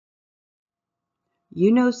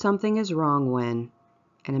You know something is wrong when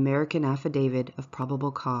an American Affidavit of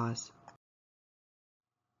Probable Cause.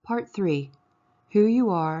 Part 3. Who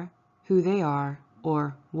you are, who they are,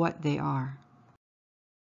 or what they are.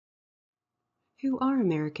 Who are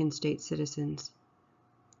American state citizens?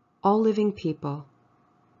 All living people.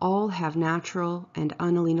 All have natural and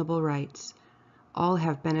unalienable rights. All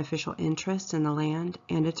have beneficial interests in the land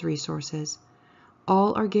and its resources.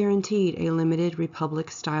 All are guaranteed a limited republic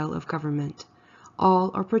style of government.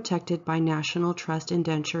 All are protected by national trust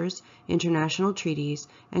indentures, international treaties,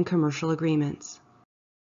 and commercial agreements.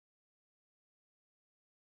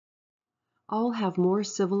 All have more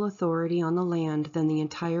civil authority on the land than the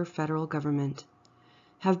entire federal government.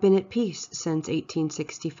 Have been at peace since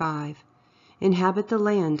 1865. Inhabit the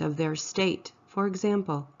land of their state. For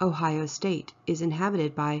example, Ohio State is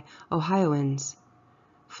inhabited by Ohioans.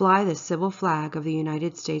 Fly the civil flag of the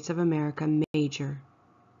United States of America, Major.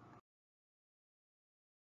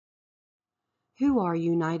 Who are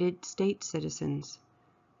United States citizens?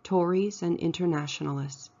 Tories and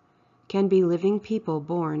internationalists. Can be living people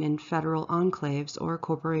born in federal enclaves or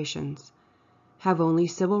corporations. Have only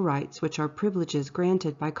civil rights, which are privileges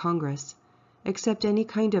granted by Congress. Accept any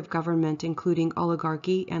kind of government, including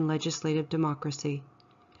oligarchy and legislative democracy.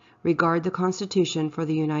 Regard the Constitution for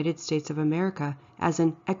the United States of America as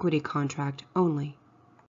an equity contract only.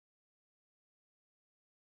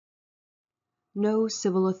 No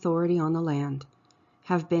civil authority on the land.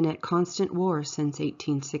 Have been at constant war since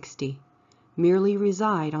 1860. Merely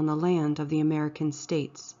reside on the land of the American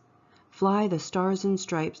states. Fly the Stars and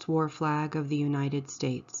Stripes war flag of the United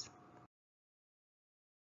States.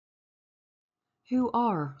 Who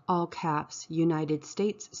are, all caps, United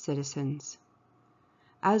States citizens?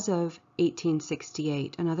 As of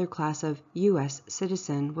 1868, another class of U.S.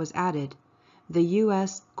 citizen was added, the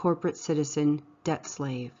U.S. corporate citizen debt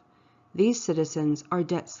slave. These citizens are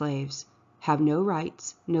debt slaves, have no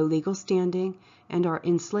rights, no legal standing, and are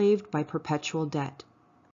enslaved by perpetual debt.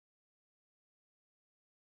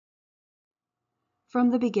 From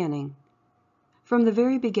the beginning. From the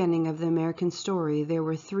very beginning of the American story, there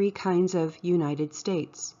were three kinds of United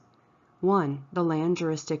States. 1. The land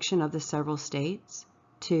jurisdiction of the several states.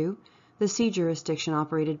 2. The sea jurisdiction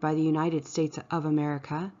operated by the United States of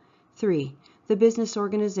America. 3. The business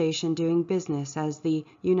organization doing business as the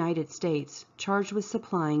United States, charged with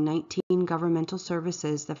supplying 19 governmental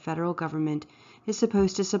services the federal government is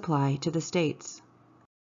supposed to supply to the states.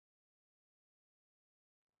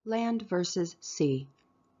 Land versus sea.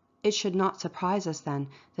 It should not surprise us, then,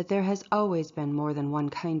 that there has always been more than one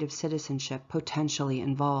kind of citizenship potentially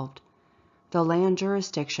involved. The land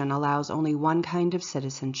jurisdiction allows only one kind of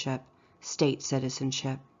citizenship, state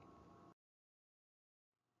citizenship.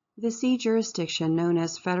 The sea jurisdiction, known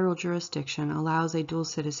as federal jurisdiction, allows a dual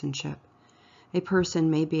citizenship. A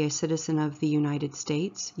person may be a citizen of the United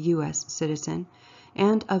States, U.S. citizen,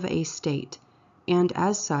 and of a state, and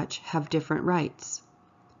as such have different rights.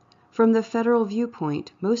 From the federal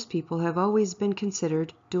viewpoint, most people have always been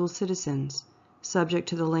considered dual citizens, subject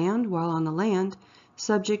to the land while on the land,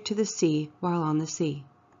 subject to the sea while on the sea.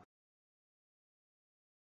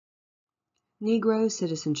 Negro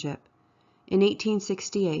citizenship. In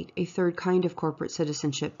 1868, a third kind of corporate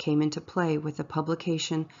citizenship came into play with the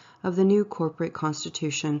publication of the new corporate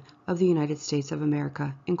constitution of the United States of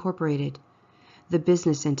America, Incorporated, the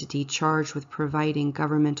business entity charged with providing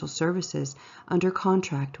governmental services under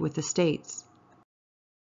contract with the states.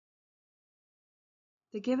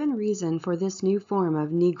 The given reason for this new form of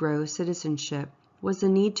Negro citizenship was the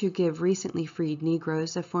need to give recently freed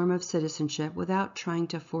Negroes a form of citizenship without trying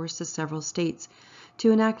to force the several states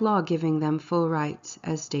to enact law giving them full rights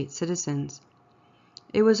as state citizens.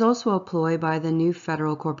 It was also a ploy by the new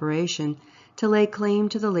federal corporation to lay claim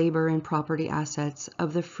to the labor and property assets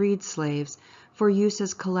of the freed slaves for use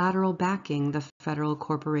as collateral backing the federal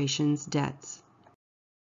corporation's debts.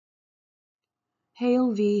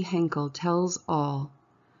 Hale v. Henkel tells all.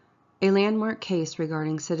 A landmark case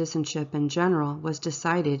regarding citizenship in general was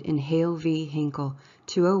decided in Hale v. Henkel,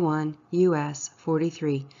 201 U.S.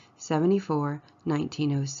 43, 74,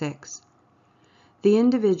 1906. The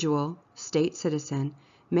individual, state citizen,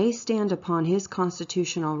 may stand upon his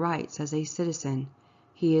constitutional rights as a citizen.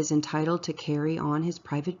 He is entitled to carry on his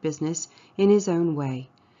private business in his own way.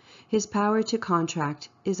 His power to contract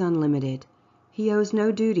is unlimited. He owes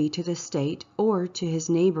no duty to the state or to his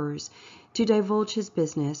neighbors to divulge his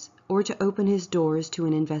business or to open his doors to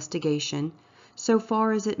an investigation, so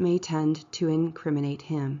far as it may tend to incriminate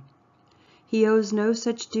him. He owes no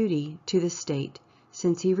such duty to the state,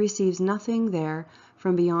 since he receives nothing there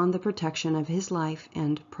from beyond the protection of his life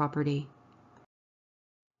and property.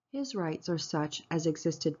 His rights are such as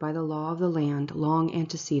existed by the law of the land long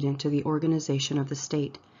antecedent to the organization of the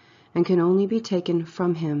state, and can only be taken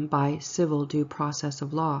from him by civil due process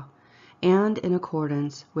of law, and in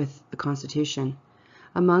accordance with the Constitution.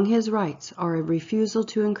 Among his rights are a refusal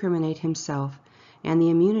to incriminate himself, and the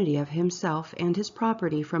immunity of himself and his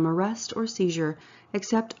property from arrest or seizure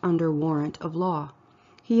except under warrant of law.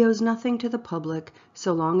 He owes nothing to the public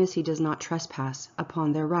so long as he does not trespass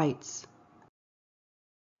upon their rights.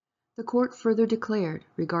 The court further declared,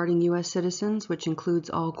 regarding U.S. citizens, which includes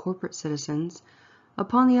all corporate citizens,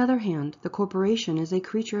 upon the other hand, the corporation is a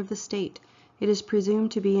creature of the state. It is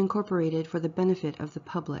presumed to be incorporated for the benefit of the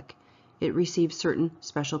public. It receives certain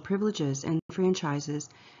special privileges and franchises,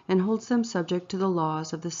 and holds them subject to the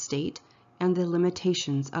laws of the state and the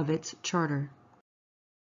limitations of its charter.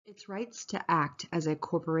 Its rights to act as a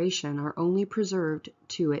corporation are only preserved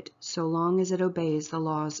to it so long as it obeys the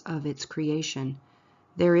laws of its creation.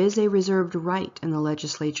 There is a reserved right in the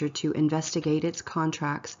legislature to investigate its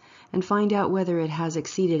contracts and find out whether it has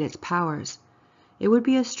exceeded its powers. It would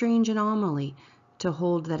be a strange anomaly to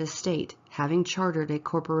hold that a state, having chartered a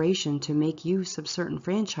corporation to make use of certain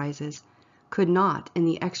franchises, could not, in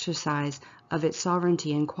the exercise of its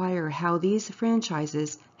sovereignty, inquire how these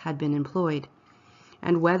franchises had been employed,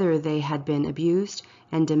 and whether they had been abused,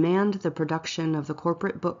 and demand the production of the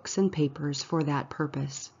corporate books and papers for that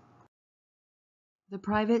purpose. The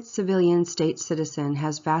private civilian state citizen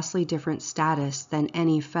has vastly different status than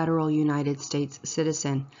any federal United States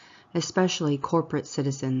citizen, especially corporate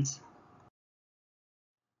citizens.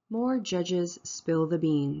 More judges spill the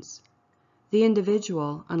beans. The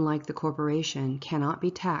individual, unlike the corporation, cannot be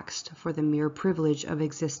taxed for the mere privilege of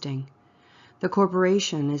existing. The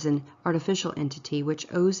corporation is an artificial entity which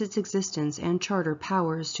owes its existence and charter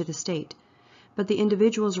powers to the state, but the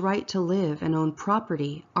individual's right to live and own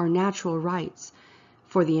property are natural rights,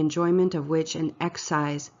 for the enjoyment of which an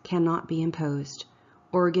excise cannot be imposed.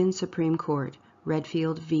 Oregon Supreme Court,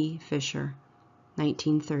 Redfield v. Fisher,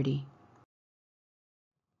 1930.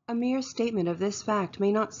 A mere statement of this fact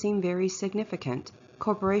may not seem very significant.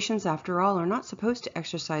 Corporations, after all, are not supposed to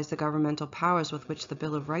exercise the governmental powers with which the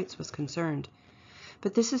Bill of Rights was concerned.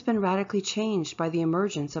 But this has been radically changed by the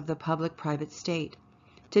emergence of the public-private state.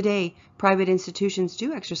 Today, private institutions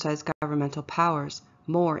do exercise governmental powers,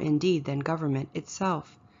 more indeed than government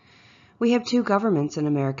itself. We have two governments in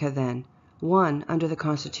America then, one under the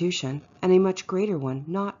Constitution and a much greater one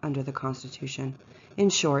not under the Constitution. In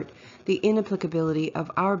short, the inapplicability of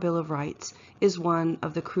our Bill of Rights is one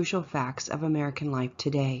of the crucial facts of American life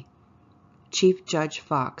today. Chief Judge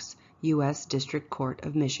Fox, U.S. District Court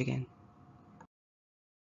of Michigan.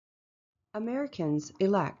 Americans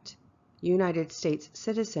elect. United States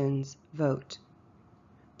citizens vote.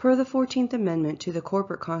 Per the 14th Amendment to the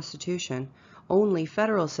Corporate Constitution, only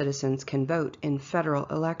federal citizens can vote in federal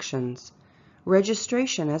elections.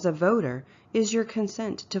 Registration as a voter is your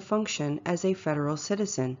consent to function as a federal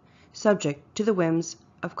citizen, subject to the whims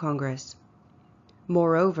of Congress.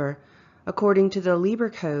 Moreover, according to the Lieber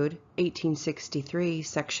Code, 1863,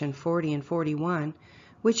 Section 40 and 41,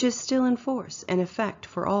 which is still in force and effect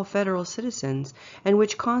for all federal citizens, and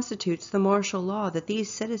which constitutes the martial law that these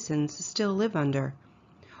citizens still live under,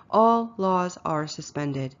 all laws are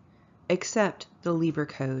suspended, except the Lieber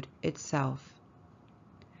Code itself.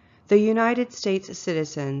 The United States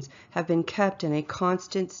citizens have been kept in a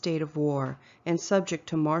constant state of war and subject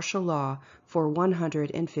to martial law for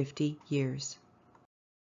 150 years.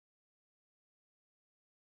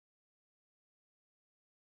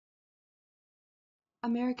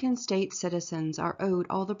 American state citizens are owed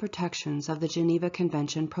all the protections of the Geneva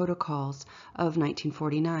Convention Protocols of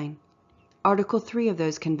 1949. Article 3 of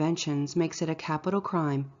those conventions makes it a capital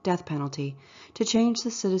crime, death penalty, to change the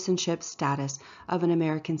citizenship status of an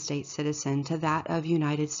American state citizen to that of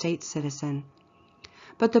United States citizen.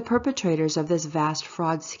 But the perpetrators of this vast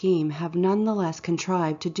fraud scheme have nonetheless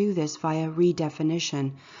contrived to do this via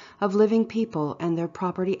redefinition of living people and their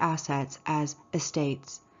property assets as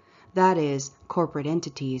estates, that is, corporate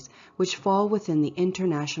entities which fall within the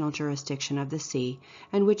international jurisdiction of the sea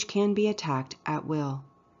and which can be attacked at will.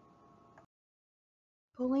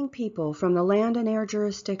 Pulling people from the land and air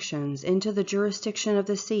jurisdictions into the jurisdiction of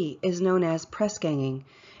the sea is known as pressganging,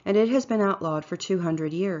 and it has been outlawed for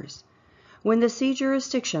 200 years. When the sea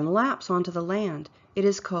jurisdiction laps onto the land, it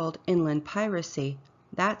is called inland piracy.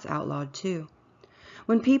 That's outlawed too.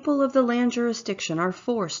 When people of the land jurisdiction are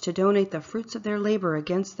forced to donate the fruits of their labor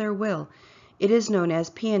against their will, it is known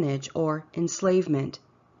as peonage or enslavement,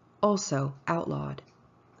 also outlawed.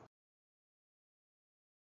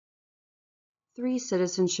 3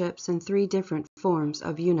 citizenships and 3 different forms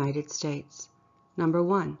of United States. Number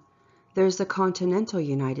 1. There's the continental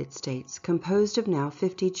United States, composed of now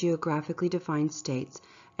 50 geographically defined states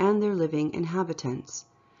and their living inhabitants.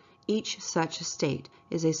 Each such state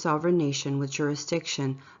is a sovereign nation with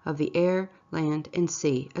jurisdiction of the air, land, and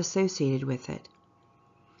sea associated with it.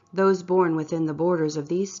 Those born within the borders of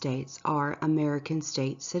these states are American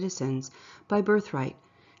state citizens by birthright,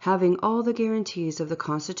 having all the guarantees of the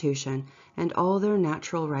Constitution and all their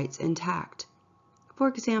natural rights intact. For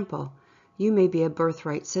example, you may be a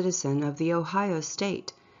birthright citizen of the Ohio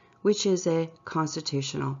state, which is a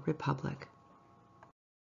constitutional republic.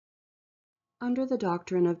 Under the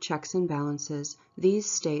doctrine of checks and balances, these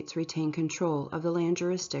states retain control of the land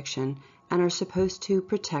jurisdiction and are supposed to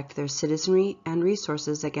protect their citizenry and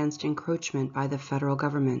resources against encroachment by the federal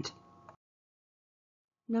government.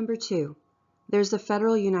 Number 2. There's the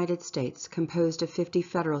federal United States, composed of 50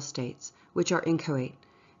 federal states, which are inchoate,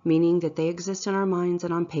 meaning that they exist in our minds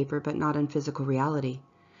and on paper but not in physical reality,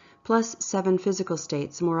 plus 7 physical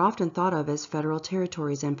states more often thought of as federal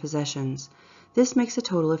territories and possessions. This makes a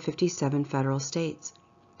total of 57 federal states.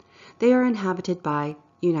 They are inhabited by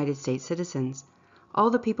United States citizens, all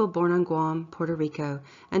the people born on Guam, Puerto Rico,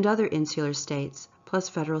 and other insular states, plus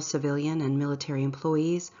federal civilian and military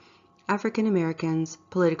employees, African Americans,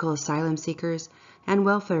 political asylum seekers, and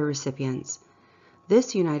welfare recipients.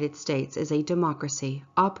 This United States is a democracy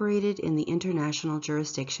operated in the international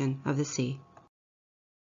jurisdiction of the sea.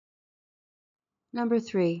 Number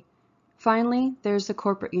 3. Finally, there's the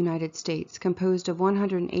corporate United States, composed of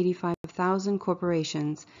 185,000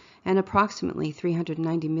 corporations and approximately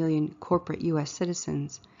 390 million corporate U.S.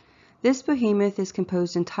 citizens. This behemoth is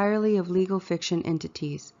composed entirely of legal fiction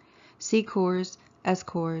entities, C-corps,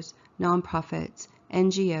 S-corps, nonprofits,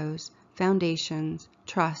 NGOs, foundations,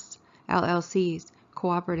 trusts, LLCs,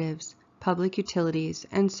 cooperatives, public utilities,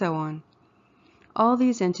 and so on. All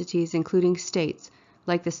these entities, including states,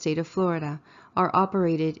 like the state of Florida, are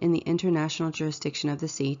operated in the international jurisdiction of the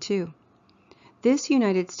sea, too. This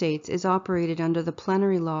United States is operated under the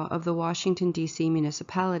plenary law of the Washington, D.C.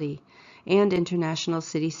 municipality and international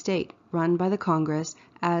city-state, run by the Congress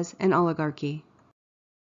as an oligarchy.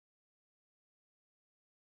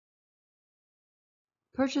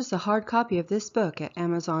 Purchase a hard copy of this book at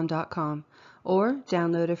Amazon.com or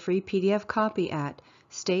download a free PDF copy at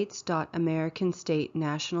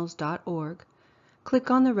states.americanstatenationals.org.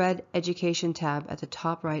 Click on the red Education tab at the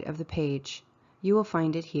top right of the page. You will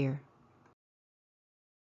find it here.